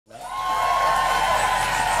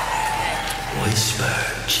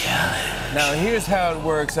Whisper Challenge. Now, here's how it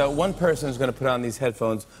works. One person is going to put on these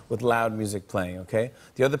headphones with loud music playing, okay?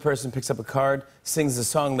 The other person picks up a card, sings the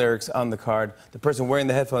song lyrics on the card. The person wearing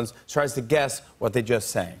the headphones tries to guess what they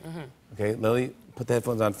just sang. Okay, Lily, put the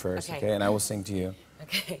headphones on first, okay? And I will sing to you.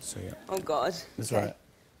 Okay. So, yeah. Oh, God. That's okay. right.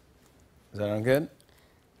 Is that on good?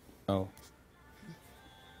 Oh.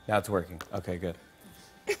 Now it's working. Okay, good.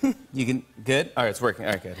 You can... Good? All right, it's working.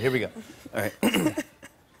 All right, good. Here we go. All right.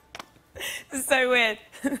 This is so weird.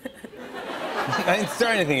 I didn't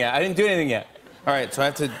start anything yet. I didn't do anything yet. All right, so I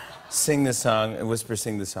have to sing this song and whisper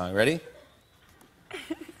sing the song. Ready?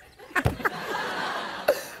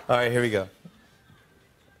 All right, here we go.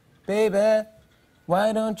 Baby,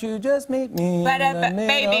 why don't you just meet me in the middle?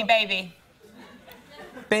 Baby.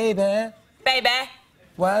 Baby, Baby.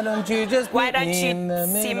 why don't you just meet me in the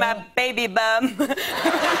middle? Why don't you see my baby bum?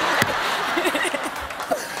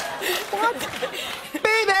 What?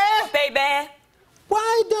 Baby! Baby.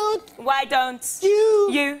 Why don't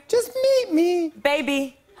you just meet me?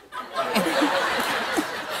 Baby.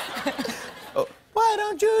 Oh, why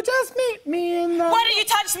don't you just meet me in the... Why don't you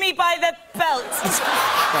touch me by the belt?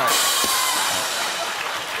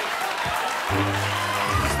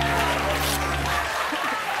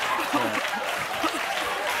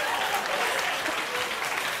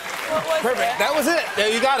 Perfect. That was it. Yeah,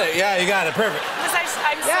 you got it. Yeah, you got it. Perfect. I'm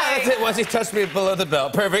sorry. Yeah, that's it. Once you touched me below the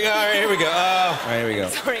belt. Perfect. All right, here we go. All right, here we go.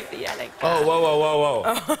 Sorry for yelling. Oh, whoa.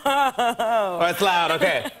 Oh, that's loud.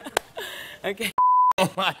 Okay. Okay.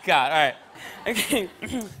 Oh, my God. All right. Okay.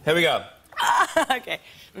 Here we go. Okay.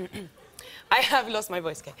 I have lost my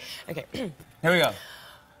voice. Okay. Here we go.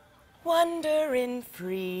 Wandering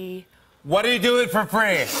free. What are you doing for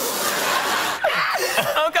free?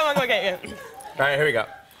 Oh, come on. Okay. All right, here we go.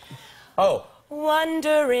 Oh.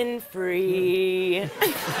 Wandering free. All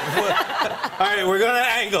right, we're going to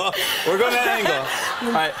angle.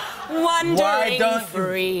 All right. Wandering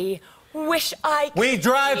free. Wish I could. We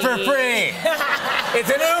drive for free. It's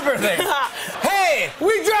an Uber thing. Hey,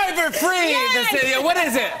 we drive for free in the city. What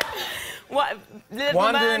is it? What?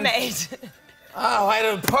 Little Mermaid. Oh, I had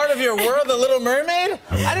a part of your world, The Little Mermaid?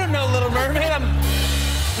 I didn't know Little Mermaid. I'm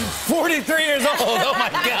 43 years old. Oh, my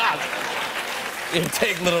God. You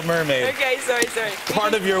take Little Mermaid. Okay, sorry.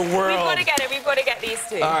 Part of your world. We've got to get it. We've got to get these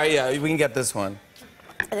two. All right, yeah, we can get this one.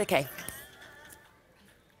 Okay.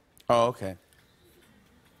 Oh, okay.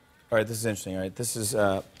 All right, this is interesting. All right, this is...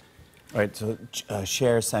 all right, so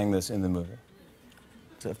Cher sang this in the movie.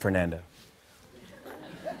 To Fernando.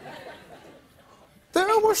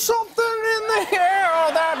 There was something in the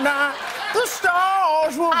air that night. The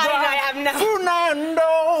stars were bright. I have no...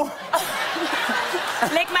 Fernando.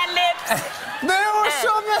 Lick my lips. There was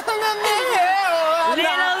something in the air that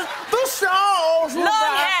night. The stars were bright.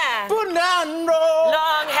 Long hair. Fernando.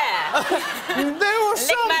 Long hair. There was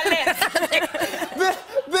Lick something... my lips.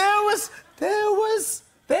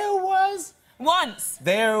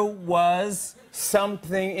 There was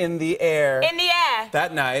something in the air. In the air.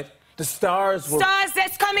 That night. The stars were... Stars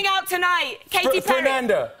that's coming out tonight. Katy Perry.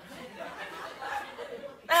 Fernando.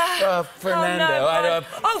 Fernando. Oh,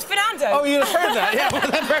 no, Fernando. Oh, you heard that? Yeah, well,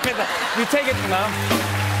 that's perfect. You take it,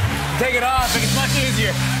 take it off. It's much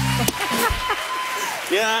easier.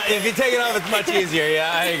 Yeah, if you take it off, it's much easier.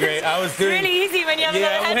 Yeah, I agree. I was doing... It's really easy when you have the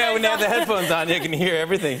headphones on. When you have the headphones on, you can hear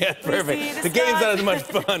everything. Yeah, perfect. The game's not as much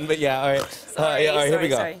fun, but yeah, all right. All right, here we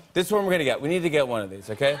go. Sorry. This one we're going to get. We need to get one of these,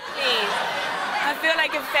 okay? Please. I feel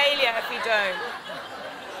like a failure if we don't.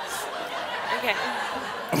 Okay.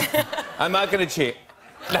 I'm not going to cheat.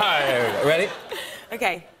 All right, here we go. Ready?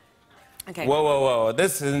 Okay. Okay. Whoa.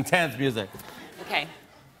 This is intense music. Okay.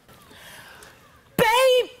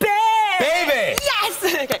 Baby! Yes!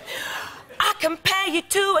 Okay. I compare you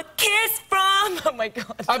to a kiss from... Oh, my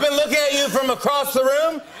God. I've been looking at you from across the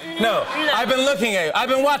room? No. I've been looking at you. I've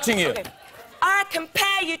been watching you. Okay. I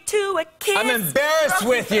compare you to a kiss. I'm embarrassed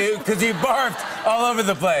with you because you barfed all over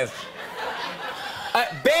the place.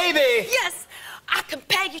 Baby! Yes! I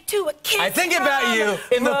compare you to a kiss. I think about you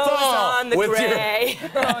in the fall on the with gray.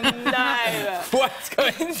 Oh, no. What's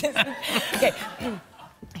going on? Okay.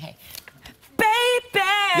 Okay. Baby!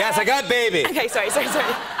 Yes, I got baby. Okay, sorry.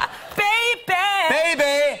 Baby!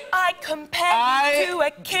 Baby! I compare you to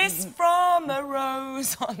a kiss from a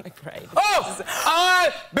rose on the grave. Oh!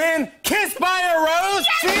 I've been kissed by a rose?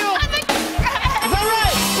 Yes! Seal? Is that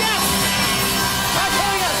right? Yes! I'm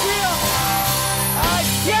telling you, Seal!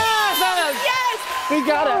 Yes! Yes! We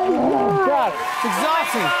got it. Oh, God. It's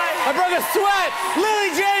exhausting. I broke a sweat.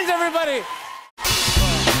 Lily James, everybody.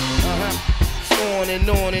 On and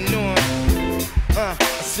on and on. I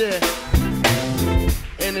said,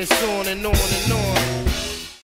 and it's on and on and on.